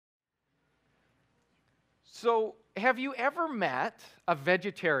So, have you ever met a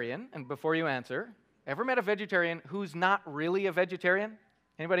vegetarian, and before you answer, ever met a vegetarian who's not really a vegetarian?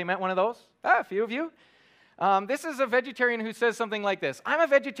 Anybody met one of those? A few of you. This is a vegetarian who says something like this: I'm a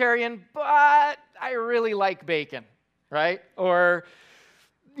vegetarian, but I really like bacon, right? Or,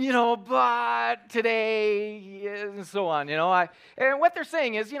 but today, and so on, and what they're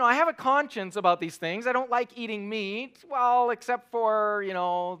saying is, I have a conscience about these things. I don't like eating meat, well, except for,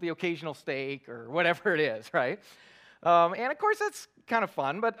 the occasional steak or whatever it is, right? And of course, that's kind of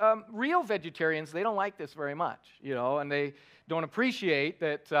fun, but real vegetarians, they don't like this very much, and they don't appreciate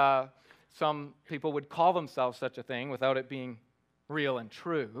that some people would call themselves such a thing without it being real and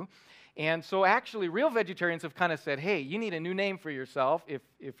true. And so actually, real vegetarians have kind of said, hey, you need a new name for yourself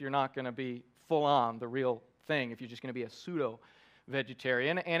if you're not going to be full on the real thing, if you're just going to be a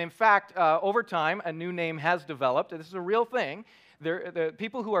pseudo-vegetarian. And in fact, over time, a new name has developed. This is a real thing. The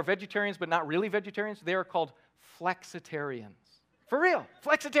people who are vegetarians but not really vegetarians, they are called flexitarians. For real,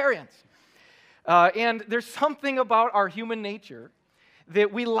 flexitarians. And there's something about our human nature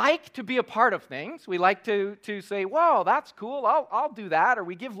that we like to be a part of things. We like to say, wow, that's cool, I'll do that. Or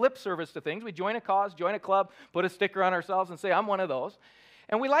we give lip service to things. We join a cause, join a club, put a sticker on ourselves and say, I'm one of those.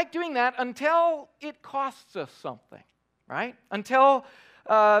 And we like doing that until it costs us something, right? Until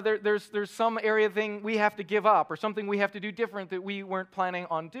there's some area thing we have to give up or something we have to do different that we weren't planning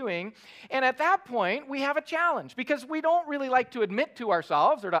on doing. And at that point, we have a challenge because we don't really like to admit to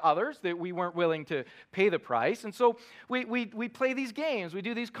ourselves or to others that we weren't willing to pay the price. And so we play these games. We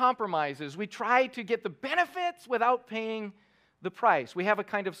do these compromises. We try to get the benefits without paying the price. We have a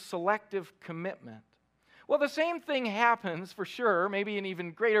kind of selective commitment. Well, the same thing happens, for sure, maybe in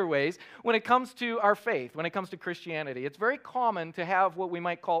even greater ways, when it comes to our faith, when it comes to Christianity. It's very common to have what we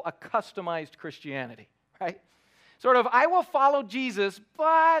might call a customized Christianity, right? Sort of, I will follow Jesus,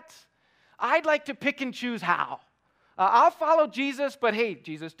 but I'd like to pick and choose how. I'll follow Jesus, but hey,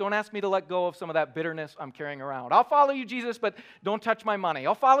 Jesus, don't ask me to let go of some of that bitterness I'm carrying around. I'll follow you, Jesus, but don't touch my money.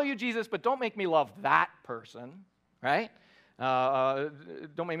 I'll follow you, Jesus, but don't make me love that person, right?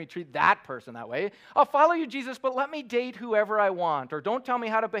 Don't make me treat that person that way. I'll follow you, Jesus, but let me date whoever I want. Or don't tell me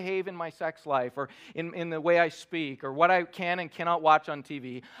how to behave in my sex life or in the way I speak or what I can and cannot watch on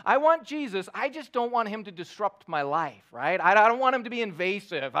TV. I want Jesus. I just don't want him to disrupt my life, right? I don't want him to be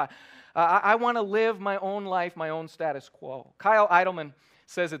invasive. I want to live my own life, my own status quo. Kyle Idleman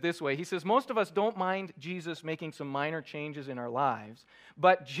says it this way. He says, most of us don't mind Jesus making some minor changes in our lives,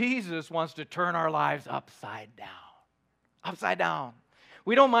 but Jesus wants to turn our lives upside down. Upside down.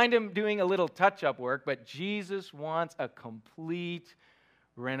 We don't mind him doing a little touch-up work, but Jesus wants a complete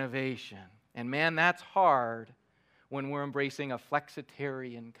renovation. And man, that's hard when we're embracing a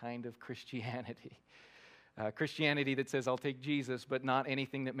flexitarian kind of Christianity. Christianity that says, I'll take Jesus, but not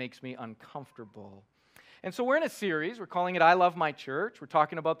anything that makes me uncomfortable. And so we're in a series, we're calling it I Love My Church. We're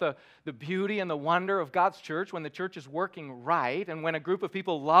talking about the beauty and the wonder of God's church when the church is working right and when a group of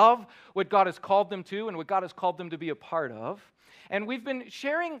people love what God has called them to and what God has called them to be a part of. And we've been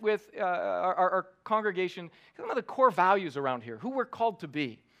sharing with our congregation some of the core values around here, who we're called to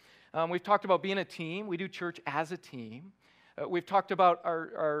be. We've talked about being a team. We do church as a team. We've talked about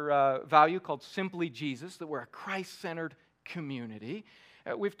our value called Simply Jesus, that we're a Christ-centered community.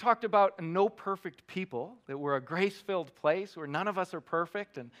 We've talked about no perfect people, that we're a grace-filled place where none of us are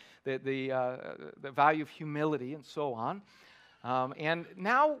perfect, and the value of humility and so on. And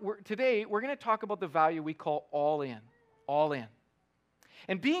now, today, we're going to talk about the value we call all in. All in.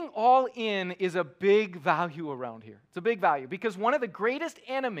 And being all in is a big value around here. It's a big value because one of the greatest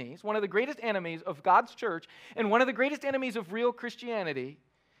enemies of God's church and one of the greatest enemies of real Christianity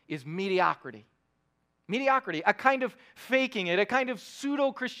is mediocrity. Mediocrity, a kind of faking it, a kind of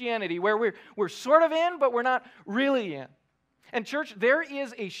pseudo-Christianity where we're sort of in, but we're not really in. And church, there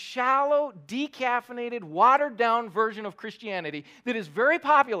is a shallow, decaffeinated, watered-down version of Christianity that is very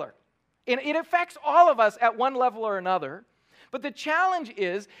popular. And it affects all of us at one level or another. But the challenge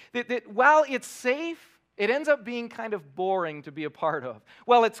is that while it's safe, it ends up being kind of boring to be a part of.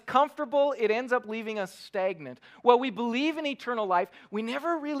 While it's comfortable, it ends up leaving us stagnant. While we believe in eternal life, we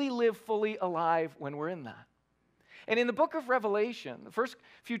never really live fully alive when we're in that. And in the book of Revelation, the first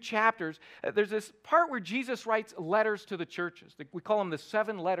few chapters, there's this part where Jesus writes letters to the churches. We call them the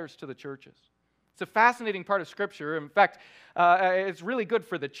 7 letters to the churches. It's a fascinating part of Scripture. In fact, it's really good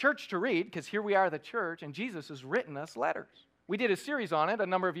for the church to read because here we are, the church, and Jesus has written us letters. We did a series on it a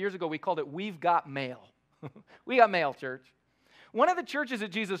number of years ago. We called it We've Got Mail. We got mail, church. One of the churches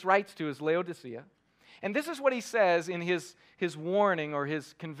that Jesus writes to is Laodicea. And this is what he says in his warning or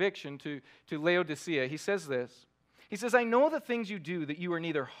his conviction to Laodicea. He says this. He says, I know the things you do, that you are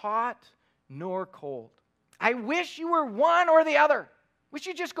neither hot nor cold. I wish you were one or the other. Wish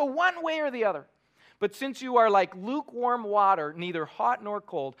you just go one way or the other. But since you are like lukewarm water, neither hot nor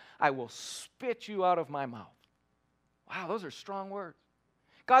cold, I will spit you out of my mouth. Wow, those are strong words.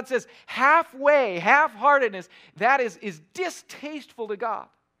 God says halfway, half-heartedness, that is distasteful to God.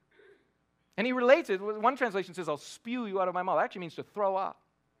 And he relates it. One translation says, I'll spew you out of my mouth. That actually means to throw up.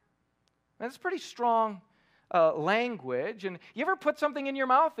 That's pretty strong language. And you ever put something in your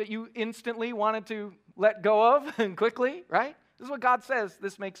mouth that you instantly wanted to let go of and quickly, right? This is what God says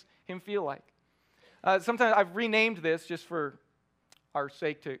this makes him feel like. Sometimes I've renamed this just for our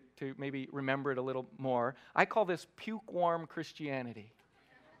sake to maybe remember it a little more. I call this puke-warm Christianity.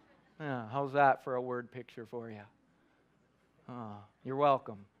 Yeah, how's that for a word picture for you? Oh, you're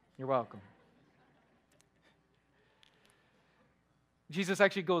welcome. You're welcome. Jesus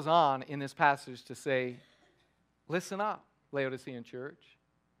actually goes on in this passage to say, listen up, Laodicean church.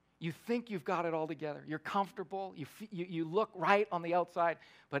 You think you've got it all together. You're comfortable. You look right on the outside,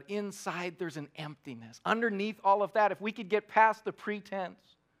 but inside there's an emptiness. Underneath all of that, if we could get past the pretense,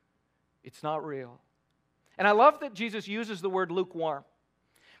 it's not real. And I love that Jesus uses the word lukewarm,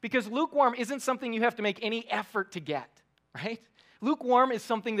 because lukewarm isn't something you have to make any effort to get, right? Lukewarm is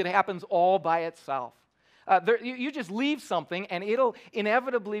something that happens all by itself. You just leave something and it'll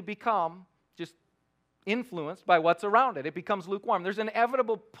inevitably become just influenced by what's around it. It becomes lukewarm. There's an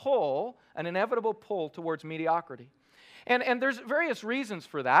inevitable pull towards mediocrity. And there's various reasons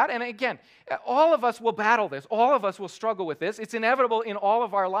for that. And again, all of us will battle this. All of us will struggle with this. It's inevitable in all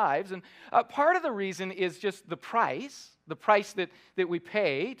of our lives. And part of the reason is just the price that we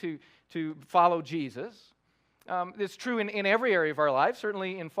pay to follow Jesus. It's true in every area of our lives,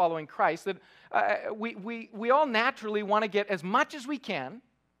 certainly in following Christ, that we all naturally want to get as much as we can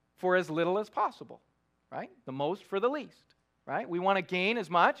for as little as possible, right? The most for the least, right? We want to gain as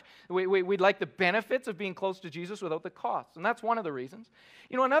much. We'd like the benefits of being close to Jesus without the costs, and that's one of the reasons.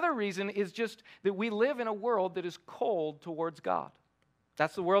 Another reason is just that we live in a world that is cold towards God.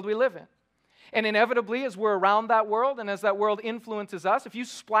 That's the world we live in. And inevitably, as we're around that world and as that world influences us, if you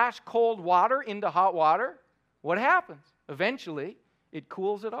splash cold water into hot water, what happens? Eventually, it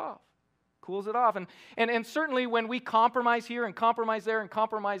cools it off. And certainly when we compromise here and compromise there and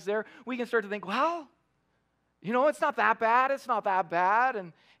compromise there, we can start to think, well, it's not that bad.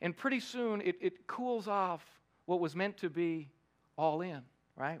 And pretty soon it cools off what was meant to be all in,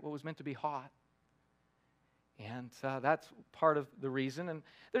 right? What was meant to be hot. And that's part of the reason. And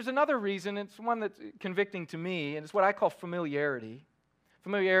there's another reason, it's one that's convicting to me, and it's what I call familiarity.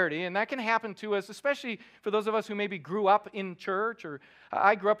 And that can happen to us, especially for those of us who maybe grew up in church, or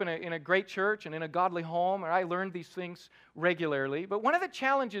I grew up in a great church and in a godly home, and I learned these things regularly. But one of the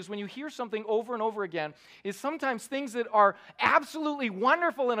challenges when you hear something over and over again is sometimes things that are absolutely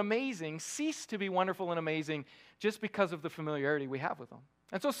wonderful and amazing cease to be wonderful and amazing just because of the familiarity we have with them.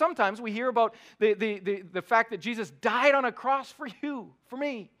 And so sometimes we hear about the fact that Jesus died on a cross for you, for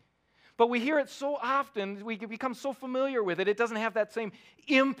me. But we hear it so often, we become so familiar with it, it doesn't have that same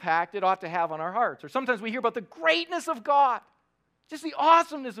impact it ought to have on our hearts. Or sometimes we hear about the greatness of God, just the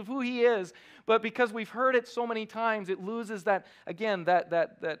awesomeness of who He is. But because we've heard it so many times, it loses that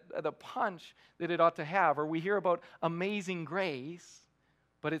the punch that it ought to have. Or we hear about amazing grace,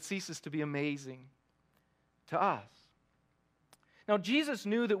 but it ceases to be amazing to us. Now, Jesus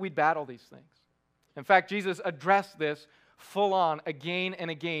knew that we'd battle these things. In fact, Jesus addressed this full on again and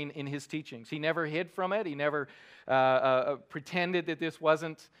again in His teachings. He never hid from it. He never pretended that this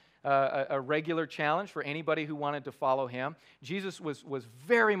wasn't a regular challenge for anybody who wanted to follow Him. Jesus was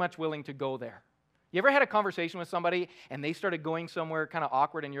very much willing to go there. You ever had a conversation with somebody and they started going somewhere kind of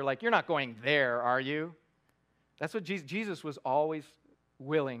awkward and you're like, you're not going there, are you? That's what Jesus was always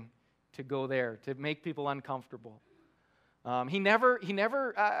willing to go there, to make people uncomfortable. He never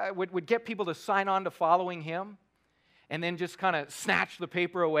would get people to sign on to following Him and then just kind of snatch the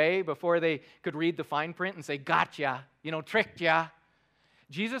paper away before they could read the fine print and say, gotcha, tricked ya.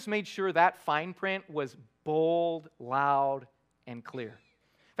 Jesus made sure that fine print was bold, loud, and clear.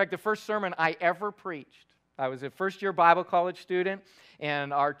 In fact, the first sermon I ever preached, I was a first-year Bible college student,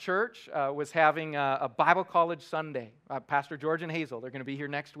 and our church was having a Bible college Sunday. Pastor George and Hazel, they're going to be here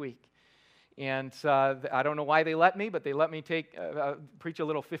next week. And I don't know why they let me, but they let me preach a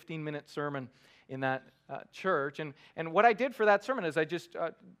little 15-minute sermon in that church. And what I did for that sermon is I just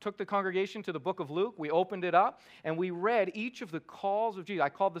took the congregation to the book of Luke. We opened it up, and we read each of the calls of Jesus. I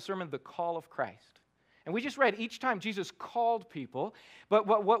called the sermon The Call of Christ. And we just read each time Jesus called people. But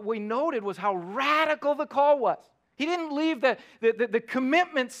what we noted was how radical the call was. He didn't leave the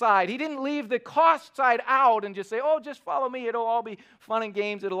commitment side. He didn't leave the cost side out and just say, oh, just follow me. It'll all be fun and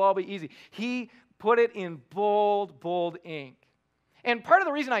games. It'll all be easy. He put it in bold, bold ink. And part of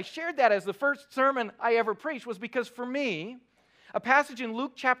the reason I shared that as the first sermon I ever preached was because for me, a passage in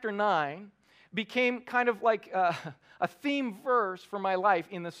Luke chapter 9 became kind of like a theme verse for my life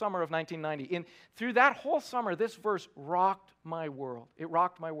in the summer of 1990. And through that whole summer, this verse rocked my world. It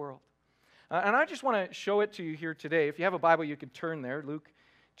rocked my world. And I just want to show it to you here today. If you have a Bible, you could turn there, Luke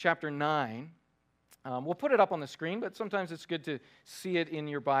chapter 9. We'll put it up on the screen, but sometimes it's good to see it in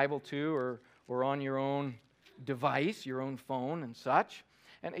your Bible too, or on your own device, your own phone and such.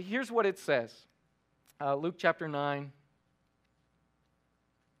 And here's what it says. Luke chapter 9.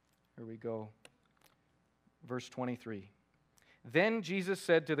 Here we go. Verse 23. Then Jesus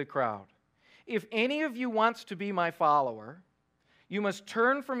said to the crowd, "If any of you wants to be my follower, you must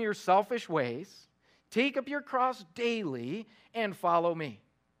turn from your selfish ways, take up your cross daily, and follow me."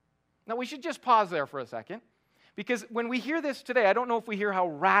 Now, we should just pause there for a second, because when we hear this today, I don't know if we hear how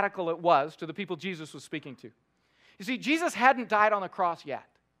radical it was to the people Jesus was speaking to. You see, Jesus hadn't died on the cross yet.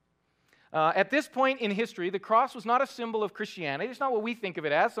 At this point in history, the cross was not a symbol of Christianity. It's not what we think of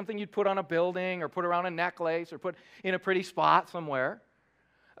it as, something you'd put on a building or put around a necklace or put in a pretty spot somewhere.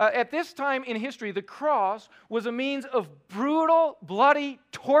 At this time in history, the cross was a means of brutal, bloody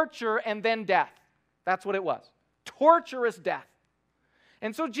torture and then death. That's what it was. Torturous death.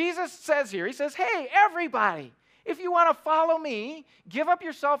 And so Jesus says here, he says, hey, everybody, if you want to follow me, give up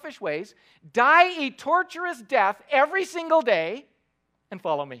your selfish ways, die a torturous death every single day, and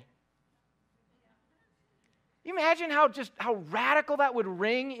follow me. You imagine how radical that would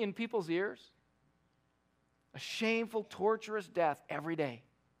ring in people's ears? A shameful, torturous death every day.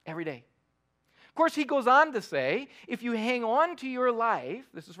 Every day. Of course, he goes on to say, if you hang on to your life,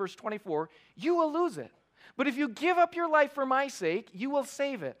 this is verse 24, you will lose it. But if you give up your life for my sake, you will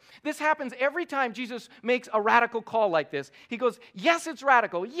save it. This happens every time Jesus makes a radical call like this. He goes, yes, it's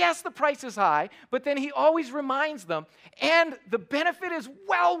radical. Yes, the price is high. But then he always reminds them, and the benefit is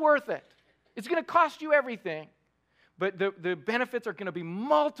well worth it. It's going to cost you everything. But the benefits are going to be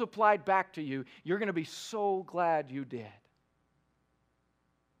multiplied back to you. You're going to be so glad you did.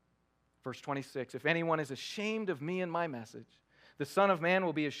 Verse 26, if anyone is ashamed of me and my message, the Son of Man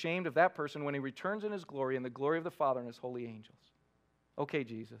will be ashamed of that person when he returns in his glory and the glory of the Father and his holy angels. Okay,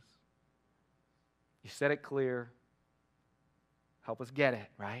 Jesus. You said it clear. Help us get it,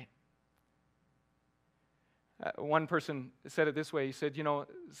 right? One person said it this way. He said,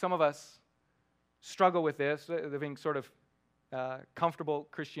 some of us struggle with this, living sort of comfortable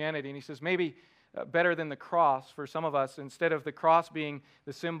Christianity. And he says, maybe better than the cross for some of us, instead of the cross being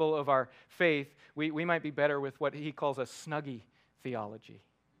the symbol of our faith, we might be better with what he calls a snuggie theology.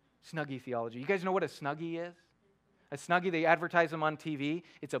 Snuggie theology. You guys know what a snuggie is? A snuggie, they advertise them on TV.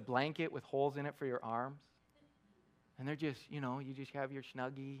 It's a blanket with holes in it for your arms. And they're just, you just have your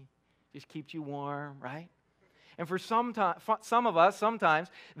snuggie. Just keeps you warm, right? And for some of us, sometimes,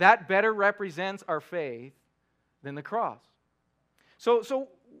 that better represents our faith than the cross. So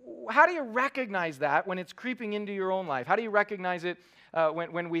how do you recognize that when it's creeping into your own life? How do you recognize it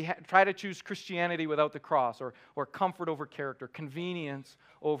when we try to choose Christianity without the cross, or comfort over character, convenience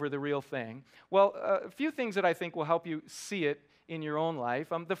over the real thing? Well, a few things that I think will help you see it in your own life.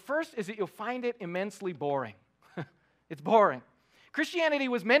 The first is that you'll find it immensely boring. It's boring. Christianity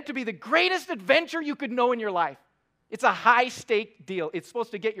was meant to be the greatest adventure you could know in your life. It's a high-stake deal. It's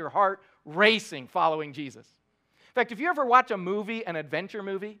supposed to get your heart racing following Jesus. In fact, if you ever watch a movie, an adventure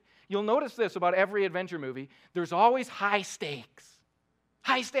movie, you'll notice this about every adventure movie. There's always high stakes.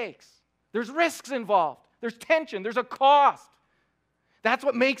 High stakes. There's risks involved. There's tension. There's a cost. That's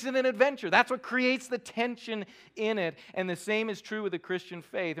what makes it an adventure. That's what creates the tension in it. And the same is true with the Christian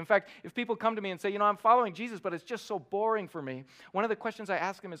faith. In fact, if people come to me and say, I'm following Jesus, but it's just so boring for me, one of the questions I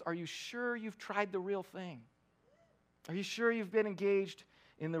ask them is, are you sure you've tried the real thing? Are you sure you've been engaged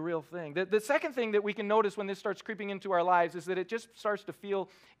in the real thing? The second thing that we can notice when this starts creeping into our lives is that it just starts to feel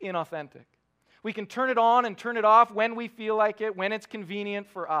inauthentic. We can turn it on and turn it off when we feel like it, when it's convenient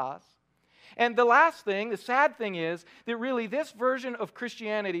for us. And the last thing, the sad thing is that really this version of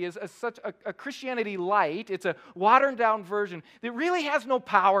Christianity is such a Christianity light. It's a watered down version that really has no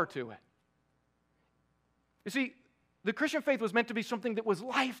power to it. You see, the Christian faith was meant to be something that was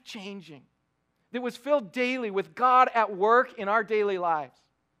life-changing, that was filled daily with God at work in our daily lives.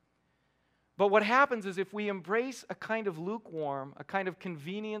 But what happens is if we embrace a kind of lukewarm, a kind of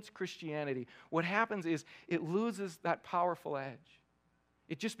convenience Christianity, what happens is it loses that powerful edge.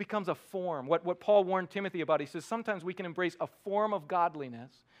 It just becomes a form. What Paul warned Timothy about, he says, sometimes we can embrace a form of godliness,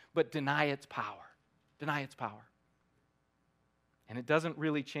 but deny its power. Deny its power. And it doesn't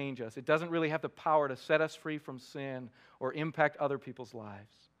really change us. It doesn't really have the power to set us free from sin or impact other people's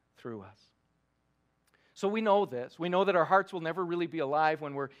lives through us. So we know this. We know that our hearts will never really be alive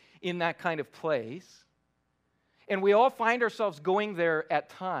when we're in that kind of place. And we all find ourselves going there at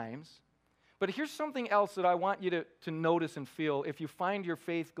times. But here's something else that I want you to notice and feel if you find your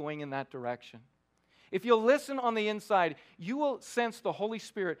faith going in that direction. If you'll listen on the inside, you will sense the Holy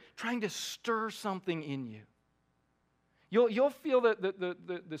Spirit trying to stir something in you. You'll feel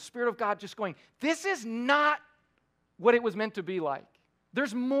the Spirit of God just going, this is not what it was meant to be like.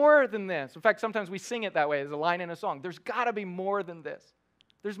 There's more than this. In fact, sometimes we sing it that way as a line in a song. There's got to be more than this.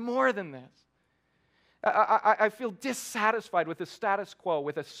 There's more than this. I feel dissatisfied with the status quo,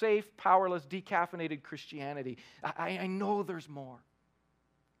 with a safe, powerless, decaffeinated Christianity. I know there's more.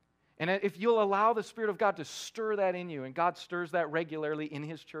 And if you'll allow the Spirit of God to stir that in you, and God stirs that regularly in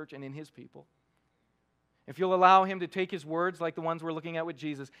His church and in His people, if you'll allow Him to take His words like the ones we're looking at with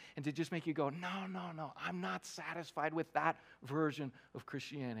Jesus and to just make you go, no, I'm not satisfied with that version of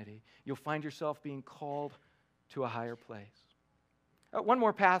Christianity, you'll find yourself being called to a higher place. One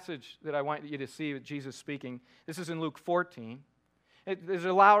more passage that I want you to see with Jesus speaking. This is in Luke 14. There's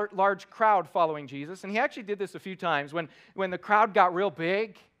a large crowd following Jesus, and He actually did this a few times. When the crowd got real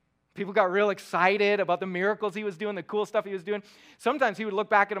big, people got real excited about the miracles He was doing, the cool stuff He was doing. Sometimes He would look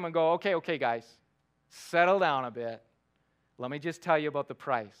back at them and go, okay, guys, settle down a bit. Let me just tell you about the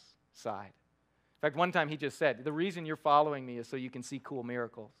price side. In fact, one time He just said, the reason you're following me is so you can see cool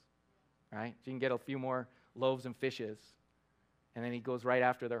miracles, right? So you can get a few more loaves and fishes. And then He goes right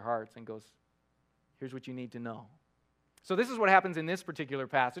after their hearts and goes, here's what you need to know. So this is what happens in this particular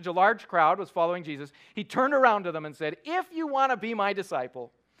passage. A large crowd was following Jesus. He turned around to them and said, if you want to be my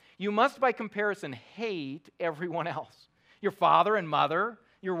disciple, you must by comparison hate everyone else. Your father and mother,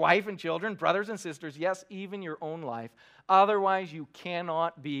 your wife and children, brothers and sisters, yes, even your own life. Otherwise, you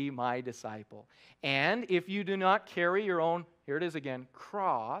cannot be my disciple. And if you do not carry your own, here it is again,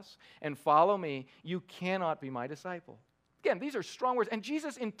 cross, and follow me, you cannot be my disciple. Again, these are strong words, and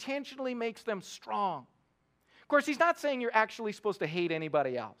Jesus intentionally makes them strong. Of course, He's not saying you're actually supposed to hate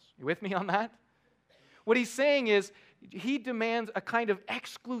anybody else. You with me on that? What He's saying is He demands a kind of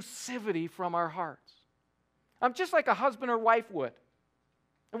exclusivity from our hearts. Just like a husband or wife would.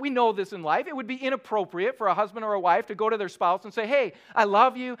 And we know this in life. It would be inappropriate for a husband or a wife to go to their spouse and say, hey, I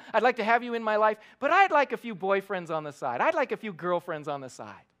love you. I'd like to have you in my life, but I'd like a few boyfriends on the side. I'd like a few girlfriends on the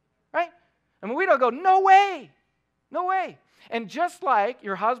side. Right? I mean, we don't go, no way. No way. And just like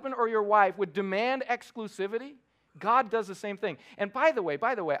your husband or your wife would demand exclusivity, God does the same thing. And by the way,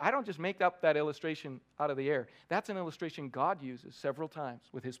 I don't just make up that illustration out of the air. That's an illustration God uses several times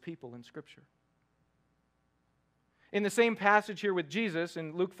with His people in Scripture. In the same passage here with Jesus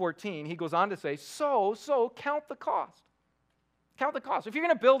in Luke 14, He goes on to say, so count the cost. Count the cost. If you're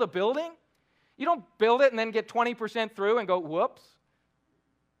going to build a building, you don't build it and then get 20% through and go, whoops.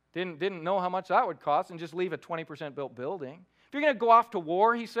 Didn't know how much that would cost and just leave a 20% built building. If you're going to go off to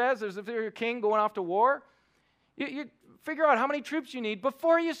war, He says, as if you're a king going off to war, you figure out how many troops you need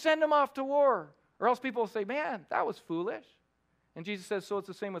before you send them off to war. Or else people will say, man, that was foolish. And Jesus says, so it's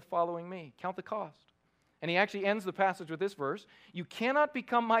the same with following me. Count the cost. And He actually ends the passage with this verse, you cannot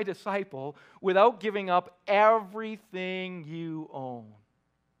become my disciple without giving up everything you own.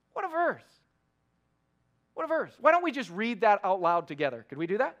 What a verse. What a verse. Why don't we just read that out loud together? Could we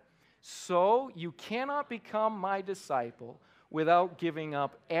do that? So you cannot become my disciple without giving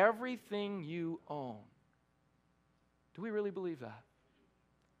up everything you own. Do we really believe that?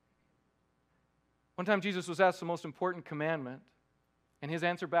 One time Jesus was asked the most important commandment, and His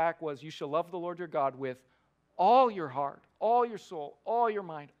answer back was, you shall love the Lord your God with all your heart, all your soul, all your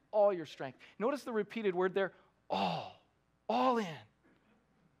mind, all your strength. Notice the repeated word there, all in.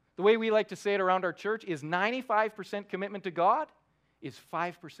 The way we like to say it around our church is 95% commitment to God is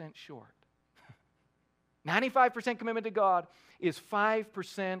 5% short. 95% commitment to God is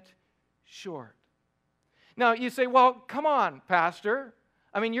 5% short. Now, you say, well, come on, Pastor.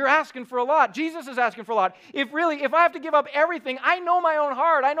 I mean, you're asking for a lot. Jesus is asking for a lot. If I have to give up everything, I know my own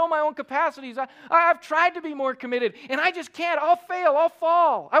heart. I know my own capacities. I've tried to be more committed, and I just can't. I'll fail. I'll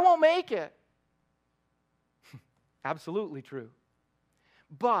fall. I won't make it. Absolutely true.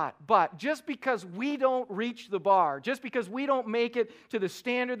 But just because we don't reach the bar, just because we don't make it to the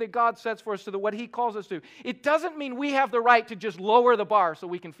standard that God sets for us, to what He calls us to, it doesn't mean we have the right to just lower the bar so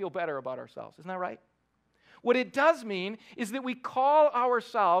we can feel better about ourselves. Isn't that right? What it does mean is that we call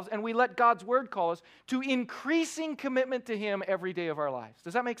ourselves, and we let God's Word call us, to increasing commitment to Him every day of our lives.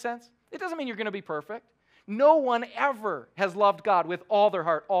 Does that make sense? It doesn't mean you're going to be perfect. No one ever has loved God with all their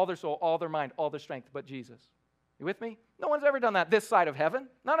heart, all their soul, all their mind, all their strength but Jesus. You with me? No one's ever done that this side of heaven.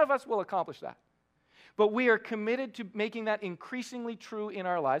 None of us will accomplish that. But we are committed to making that increasingly true in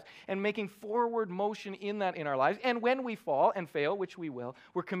our lives and making forward motion in that in our lives. And when we fall and fail, which we will,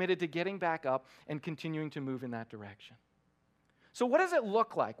 we're committed to getting back up and continuing to move in that direction. So what does it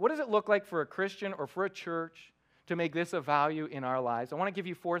look like? What does it look like for a Christian or for a church to make this a value in our lives? I want to give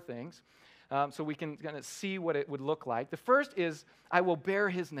you 4 things so we can kind of see what it would look like. The first is, I will bear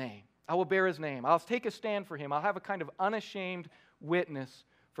his name. I will bear his name. I'll take a stand for him. I'll have a kind of unashamed witness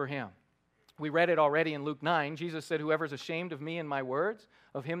for him. We read it already in Luke 9. Jesus said, whoever's ashamed of me and my words,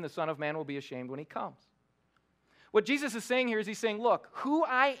 of him the Son of Man will be ashamed when he comes. What Jesus is saying here is he's saying, look, who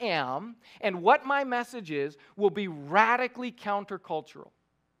I am and what my message is will be radically countercultural.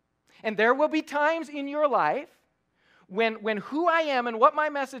 And there will be times in your life when who I am and what my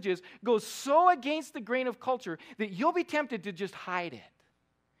message is goes so against the grain of culture that you'll be tempted to just hide it.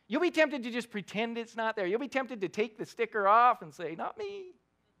 You'll be tempted to just pretend it's not there. You'll be tempted to take the sticker off and say, not me.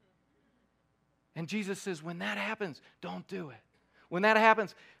 And Jesus says, when that happens, don't do it. When that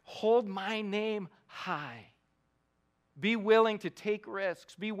happens, hold my name high. Be willing to take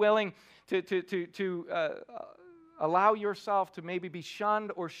risks. Be willing to allow yourself to maybe be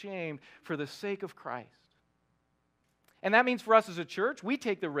shunned or shamed for the sake of Christ. And that means for us as a church, we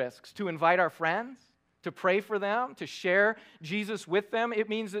take the risks to invite our friends, to pray for them, to share Jesus with them. It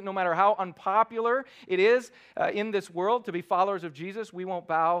means that no matter how unpopular it is in this world to be followers of Jesus, we won't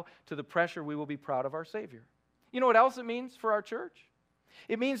bow to the pressure. We will be proud of our Savior. You know what else it means for our church?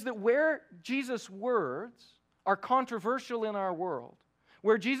 It means that where Jesus' words are controversial in our world,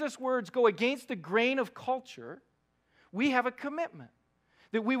 where Jesus' words go against the grain of culture, we have a commitment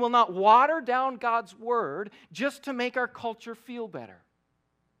that we will not water down God's word just to make our culture feel better.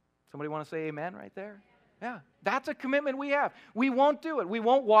 Somebody want to say amen right there? Yeah, that's a commitment we have. We won't do it. We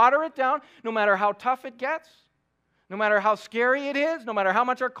won't water it down no matter how tough it gets, no matter how scary it is, no matter how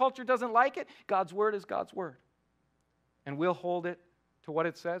much our culture doesn't like it. God's word is God's word. And we'll hold it to what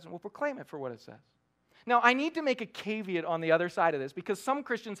it says and we'll proclaim it for what it says. Now, I need to make a caveat on the other side of this because some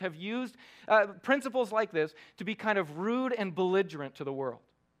Christians have used principles like this to be kind of rude and belligerent to the world.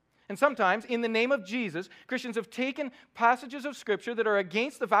 And sometimes, in the name of Jesus, Christians have taken passages of Scripture that are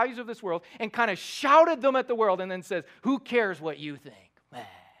against the values of this world and kind of shouted them at the world and then says, who cares what you think?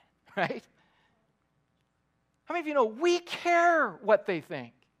 Right? How many of you know we care what they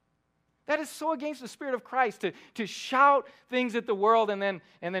think? That is so against the Spirit of Christ to shout things at the world and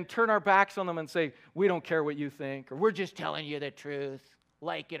then turn our backs on them and say, we don't care what you think, or we're just telling you the truth,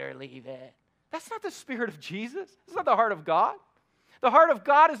 like it or leave it. That's not the Spirit of Jesus. That's not the heart of God. The heart of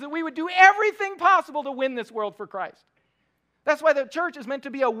God is that we would do everything possible to win this world for Christ. That's why the church is meant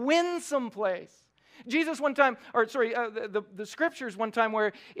to be a winsome place. Jesus the Scriptures one time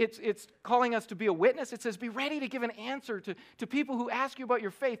where it's calling us to be a witness. It says, be ready to give an answer to people who ask you about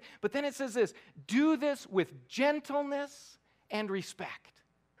your faith. But then it says this, do this with gentleness and respect.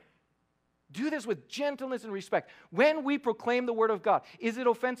 Do this with gentleness and respect. When we proclaim the Word of God, is it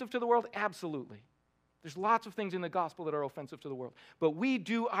offensive to the world? Absolutely. There's lots of things in the gospel that are offensive to the world. But we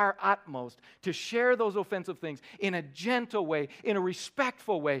do our utmost to share those offensive things in a gentle way, in a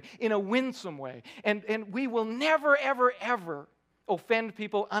respectful way, in a winsome way. And we will never, ever, ever offend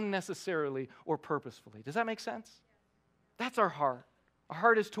people unnecessarily or purposefully. Does that make sense? That's our heart. Our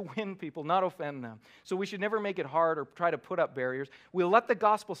heart is to win people, not offend them. So we should never make it hard or try to put up barriers. We'll let the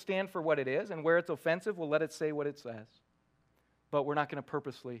gospel stand for what it is, and where it's offensive, we'll let it say what it says. But we're not going to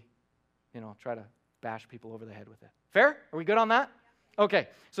purposely, try to bash people over the head with it. Fair? Are we good on that? Okay,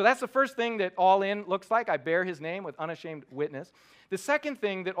 so that's the first thing that all in looks like. I bear his name with unashamed witness. The second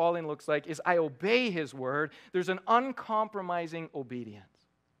thing that all in looks like is I obey his word. There's an uncompromising obedience.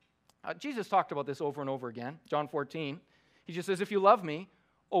 Jesus talked about this over and over again. John 14, he just says, if you love me,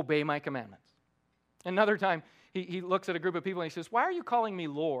 obey my commandments. Another time, he looks at a group of people and he says, why are you calling me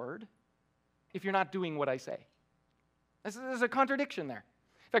Lord if you're not doing what I say? There's a contradiction there.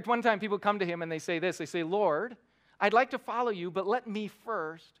 In fact, one time people come to him and they say this. They say, Lord, I'd like to follow you, but let me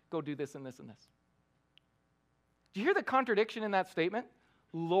first go do this and this and this. Do you hear the contradiction in that statement?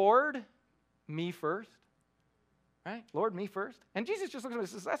 Lord, me first. Right? Lord, me first. And Jesus just looks at him and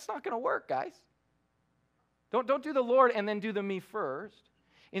says, that's not going to work, guys. Don't do the Lord and then do the me first.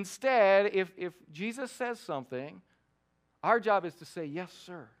 Instead, if Jesus says something, our job is to say, yes,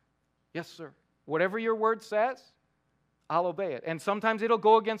 sir. Yes, sir. Whatever your word says, I'll obey it. And sometimes it'll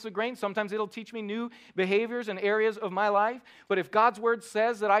go against the grain. Sometimes it'll teach me new behaviors and areas of my life. But if God's word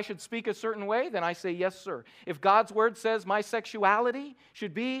says that I should speak a certain way, then I say, yes, sir. If God's word says my sexuality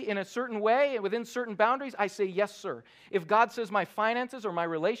should be in a certain way and within certain boundaries, I say, yes, sir. If God says my finances or my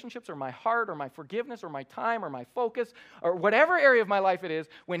relationships or my heart or my forgiveness or my time or my focus or whatever area of my life it is,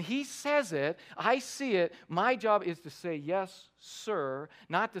 when He says it, I see it. My job is to say, yes, sir,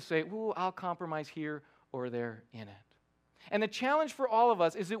 not to say, ooh, I'll compromise here or there in it. And the challenge for all of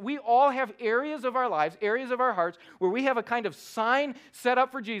us is that we all have areas of our lives, areas of our hearts, where we have a kind of sign set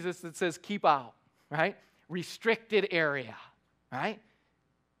up for Jesus that says, keep out, right? Restricted area, right?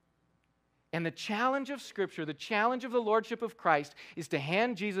 And the challenge of Scripture, the challenge of the Lordship of Christ is to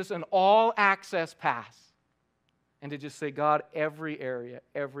hand Jesus an all-access pass and to just say, God, every area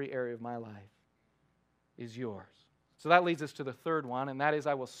of my life is yours. So that leads us to the third one, and that is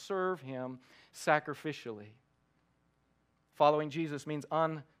I will serve Him sacrificially. Following Jesus means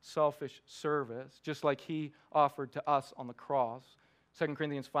unselfish service, just like He offered to us on the cross. 2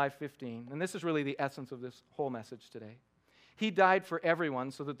 Corinthians 5:15. And this is really the essence of this whole message today. He died for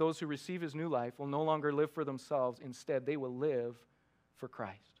everyone so that those who receive His new life will no longer live for themselves. Instead, they will live for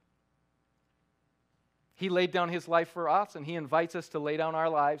Christ. He laid down His life for us, and He invites us to lay down our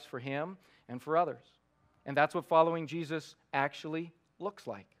lives for Him and for others. And that's what following Jesus actually looks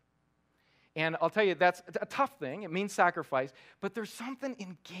like. And I'll tell you, that's a tough thing. It means sacrifice. But there's something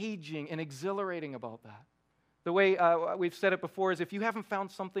engaging and exhilarating about that. The way we've said it before is if you haven't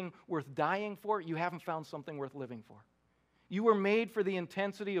found something worth dying for, you haven't found something worth living for. You were made for the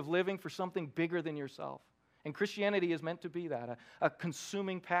intensity of living for something bigger than yourself. And Christianity is meant to be that, a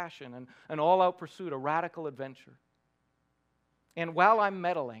consuming passion, an all-out pursuit, a radical adventure. And while I'm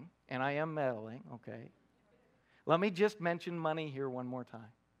meddling, and I am meddling, okay, let me just mention money here one more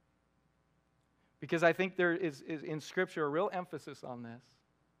time. Because I think there is in Scripture a real emphasis on this.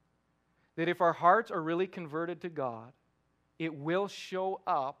 That if our hearts are really converted to God, it will show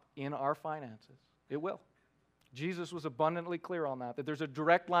up in our finances. It will. Jesus was abundantly clear on that there's a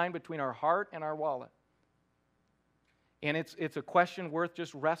direct line between our heart and our wallet. And it's a question worth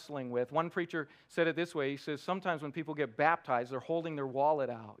just wrestling with. One preacher said it this way. He says, sometimes when people get baptized, they're holding their wallet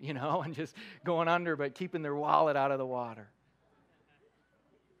out, and just going under, but keeping their wallet out of the water.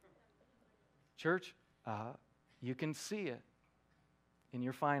 Church, you can see it in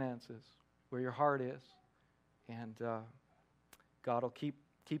your finances, where your heart is. And God will keep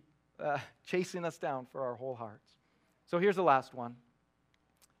chasing us down for our whole hearts. So here's the last one.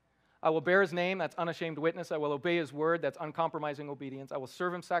 I will bear His name, that's unashamed witness. I will obey His word, that's uncompromising obedience. I will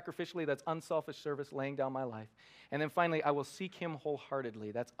serve Him sacrificially, that's unselfish service, laying down my life. And then finally, I will seek Him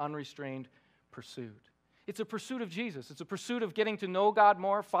wholeheartedly, that's unrestrained pursuit. It's a pursuit of Jesus. It's a pursuit of getting to know God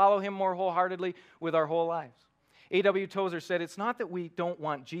more, follow Him more wholeheartedly with our whole lives. A.W. Tozer said, it's not that we don't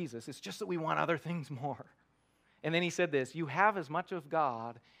want Jesus, it's just that we want other things more. And then he said this, you have as much of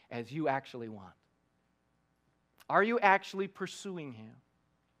God as you actually want. Are you actually pursuing Him?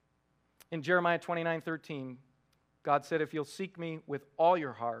 In Jeremiah 29:13, God said, if you'll seek me with all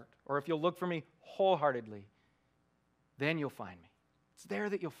your heart, or if you'll look for me wholeheartedly, then you'll find me. It's there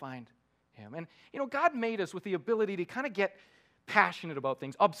that you'll find Him. And, God made us with the ability to kind of get passionate about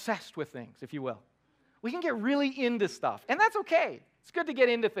things, obsessed with things, if you will. We can get really into stuff, and that's okay. It's good to get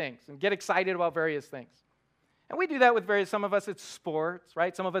into things and get excited about various things. And we do that with some of us it's sports,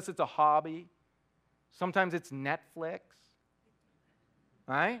 right? Some of us it's a hobby. Sometimes it's Netflix,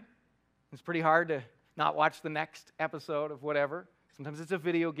 right? It's pretty hard to not watch the next episode of whatever. Sometimes it's a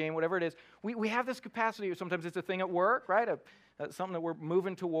video game, whatever it is. We have this capacity. Sometimes it's a thing at work, right? Something that we're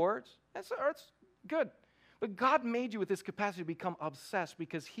moving towards. That's good. But God made you with this capacity to become obsessed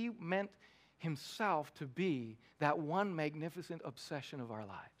because He meant Himself to be that one magnificent obsession of our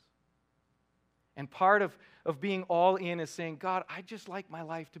lives. And part of being all in is saying, God, I just like my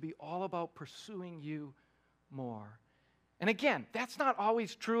life to be all about pursuing You more. And again, that's not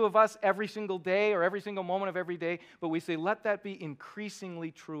always true of us every single day or every single moment of every day, but we say, let that be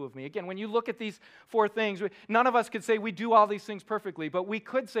increasingly true of me. Again, when you look at these four things, none of us could say we do all these things perfectly, but we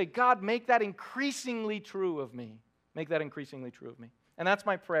could say, God, make that increasingly true of me. Make that increasingly true of me. And that's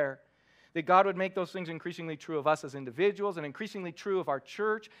my prayer, that God would make those things increasingly true of us as individuals and increasingly true of our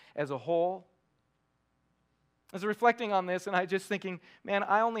church as a whole. I was reflecting on this, and I was just thinking, man,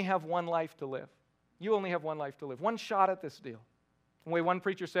 I only have one life to live. You only have one life to live, one shot at this deal. The way one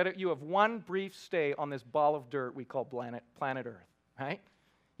preacher said it, you have one brief stay on this ball of dirt we call planet Earth, right?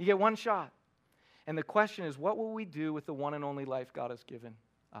 You get one shot. And the question is, what will we do with the one and only life God has given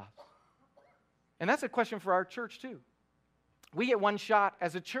us? And that's a question for our church too. We get one shot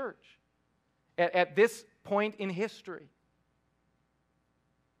as a church at this point in history.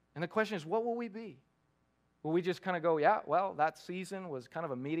 And the question is, what will we be? Will we just kind of go, yeah, well, that season was kind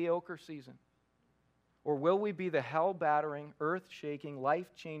of a mediocre season? Or will we be the hell-battering, earth-shaking,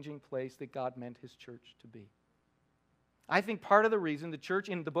 life-changing place that God meant His church to be? I think part of the reason the church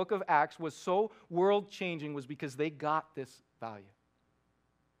in the book of Acts was so world-changing was because they got this value.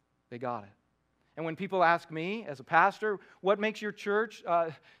 They got it. And when people ask me, as a pastor, what makes your church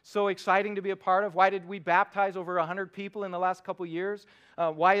so exciting to be a part of? Why did we baptize over 100 people in the last couple years?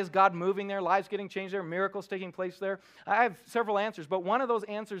 Why is God moving there? Lives getting changed there? Miracles taking place there? I have several answers, but one of those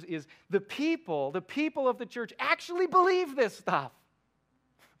answers is the people of the church actually believe this stuff.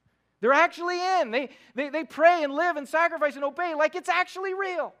 They're actually in. They pray and live and sacrifice and obey like it's actually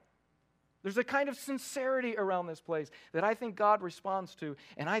real. There's a kind of sincerity around this place that I think God responds to,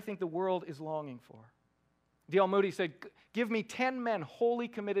 and I think the world is longing for. D.L. Moody said, give me 10 men wholly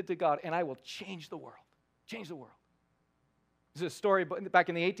committed to God, and I will change the world. Change the world. There's a story back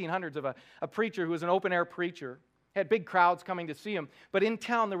in the 1800s of a preacher who was an open-air preacher. Had big crowds coming to see him, but in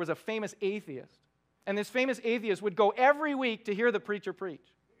town there was a famous atheist. And this famous atheist would go every week to hear the preacher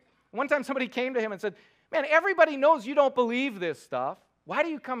preach. One time somebody came to him and said, man, everybody knows you don't believe this stuff. Why do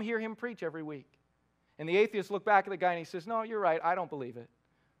you come hear him preach every week? And the atheist looked back at the guy and he says, no, you're right, I don't believe it.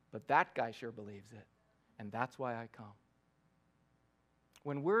 But that guy sure believes it. And that's why I come.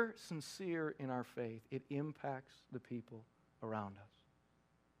 When we're sincere in our faith, it impacts the people around us.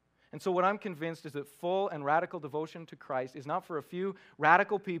 And so what I'm convinced is that full and radical devotion to Christ is not for a few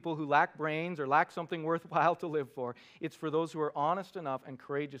radical people who lack brains or lack something worthwhile to live for. It's for those who are honest enough and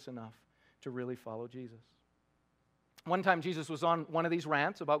courageous enough to really follow Jesus. One time Jesus was on one of these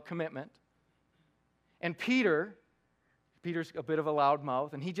rants about commitment, and Peter's a bit of a loud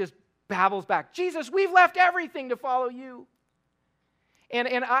mouth, and he just babbles back, Jesus, we've left everything to follow you. And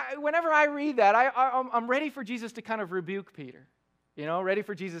whenever I read that, I'm ready for Jesus to kind of rebuke Peter, ready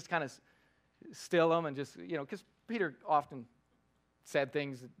for Jesus to kind of still him and just, because Peter often said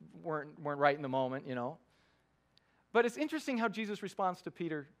things that weren't right in the moment, But it's interesting how Jesus responds to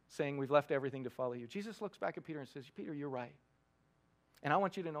Peter saying, we've left everything to follow you. Jesus looks back at Peter and says, Peter, you're right. And I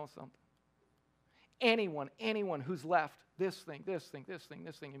want you to know something. Anyone who's left this thing,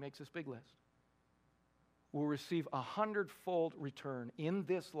 he makes this big list, will receive 100-fold return in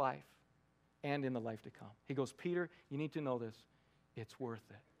this life and in the life to come. He goes, Peter, you need to know this. It's worth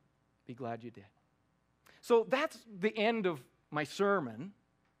it. Be glad you did. So that's the end of my sermon,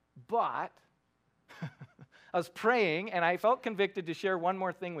 but I was praying, and I felt convicted to share one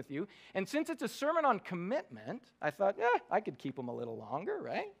more thing with you. And since it's a sermon on commitment, I thought, I could keep them a little longer,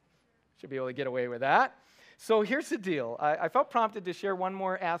 right? Should be able to get away with that. So here's the deal. I felt prompted to share one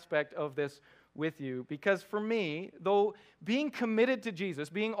more aspect of this with you, because for me, though being committed to Jesus,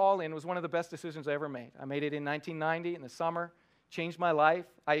 being all in, was one of the best decisions I ever made. I made it in 1990 in the summer, changed my life.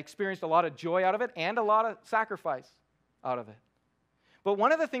 I experienced a lot of joy out of it and a lot of sacrifice out of it. But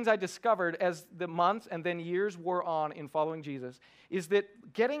one of the things I discovered as the months and then years wore on in following Jesus is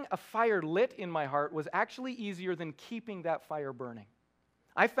that getting a fire lit in my heart was actually easier than keeping that fire burning.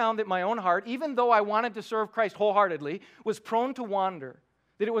 I found that my own heart, even though I wanted to serve Christ wholeheartedly, was prone to wander,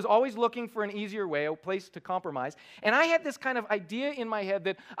 that it was always looking for an easier way, a place to compromise. And I had this kind of idea in my head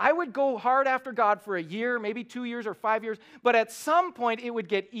that I would go hard after God for a year, maybe 2 years or 5 years, but at some point it would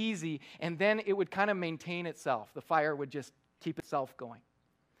get easy, and then it would kind of maintain itself. The fire would just keep itself going.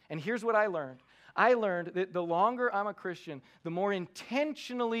 And here's what I learned. I learned that the longer I'm a Christian, the more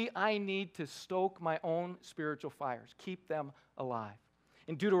intentionally I need to stoke my own spiritual fires, keep them alive.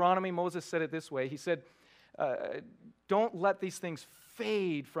 In Deuteronomy, Moses said it this way. He said, don't let these things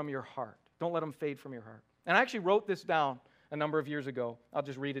fade from your heart. Don't let them fade from your heart. And I actually wrote this down a number of years ago. I'll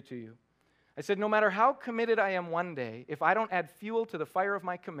just read it to you. I said, no matter how committed I am one day, if I don't add fuel to the fire of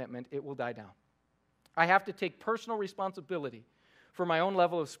my commitment, it will die down. I have to take personal responsibility for my own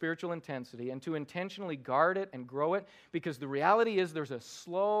level of spiritual intensity and to intentionally guard it and grow it, because the reality is there's a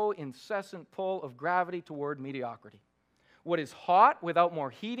slow, incessant pull of gravity toward mediocrity. What is hot without more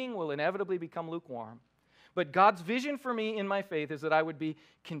heating will inevitably become lukewarm. But God's vision for me in my faith is that I would be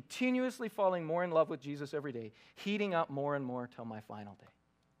continuously falling more in love with Jesus every day, heating up more and more till my final day.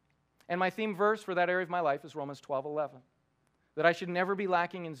 And my theme verse for that area of my life is Romans 12:11. That I should never be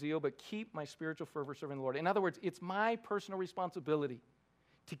lacking in zeal, but keep my spiritual fervor serving the Lord. In other words, it's my personal responsibility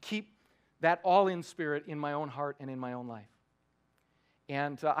to keep that all-in spirit in my own heart and in my own life.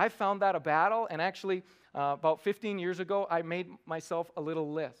 And I found that a battle, and actually, about 15 years ago, I made myself a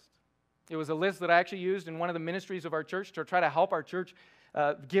little list. It was a list that I actually used in one of the ministries of our church to try to help our church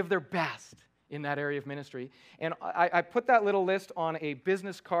give their best in that area of ministry. And I put that little list on a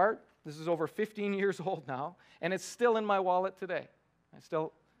business card. This is over 15 years old now, and it's still in my wallet today. I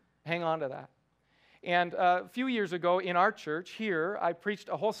still Hang on to that. And a few years ago in our church here, I preached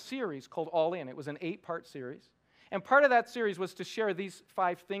a whole series called All In. It was an 8-part series. And part of that series was to share these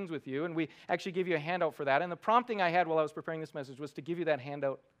 5 things with you, and we actually gave you a handout for that. And the prompting I had while I was preparing this message was to give you that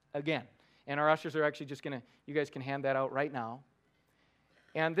handout again. And our ushers are actually just going to, you guys can hand that out right now.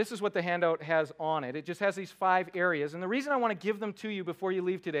 And this is what the handout has on it. It just has these 5 areas. And the reason I want to give them to you before you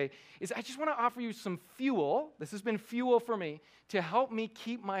leave today is I just want to offer you some fuel. This has been fuel for me to help me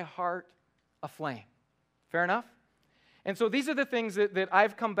keep my heart aflame. Fair enough? And so these are the things that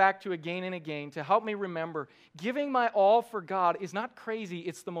I've come back to again and again to help me remember giving my all for God is not crazy.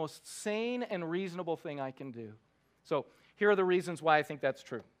 It's the most sane and reasonable thing I can do. So here are the reasons why I think that's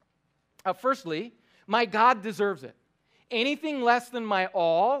true. Firstly, my God deserves it. Anything less than my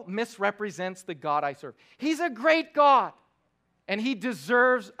all misrepresents the God I serve. He's a great God, and He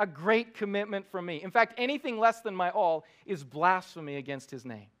deserves a great commitment from me. In fact, anything less than my all is blasphemy against His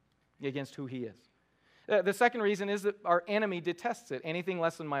name, against who He is. The second reason is that our enemy detests it. Anything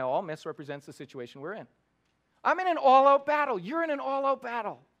less than my all misrepresents the situation we're in. I'm in an all-out battle. You're in an all-out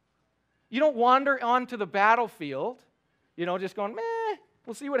battle. You don't wander onto the battlefield, just going, meh,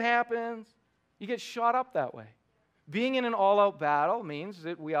 we'll see what happens. You get shot up that way. Being in an all-out battle means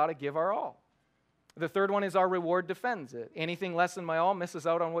that we ought to give our all. The third one is our reward defends it. Anything less than my all misses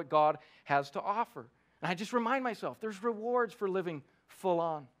out on what God has to offer. And I just remind myself, there's rewards for living full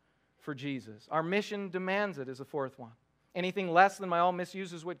on for Jesus. Our mission demands it is the fourth one. Anything less than my all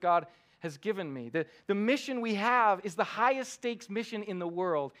misuses what God has given me. The mission we have is the highest stakes mission in the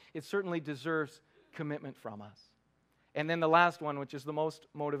world. It certainly deserves commitment from us. And then the last one, which is the most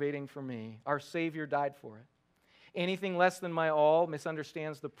motivating for me, our Savior died for it. Anything less than my all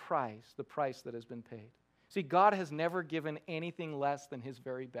misunderstands the price that has been paid. See, God has never given anything less than His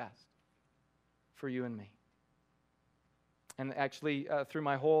very best for you and me. And actually, through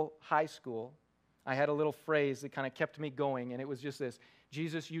my whole high school, I had a little phrase that kind of kept me going, and it was just this: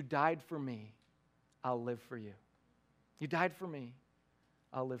 Jesus, you died for me, I'll live for you. You died for me,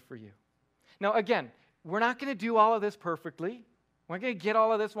 I'll live for you. Now, again, we're not going to do all of this perfectly. We're not going to get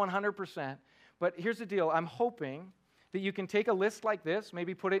all of this 100%. But here's the deal. I'm hoping that you can take a list like this,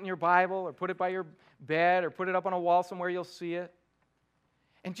 maybe put it in your Bible or put it by your bed or put it up on a wall somewhere you'll see it,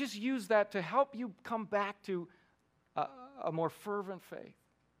 and just use that to help you come back to a more fervent faith,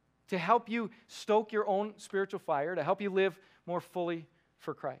 to help you stoke your own spiritual fire, to help you live more fully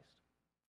for Christ.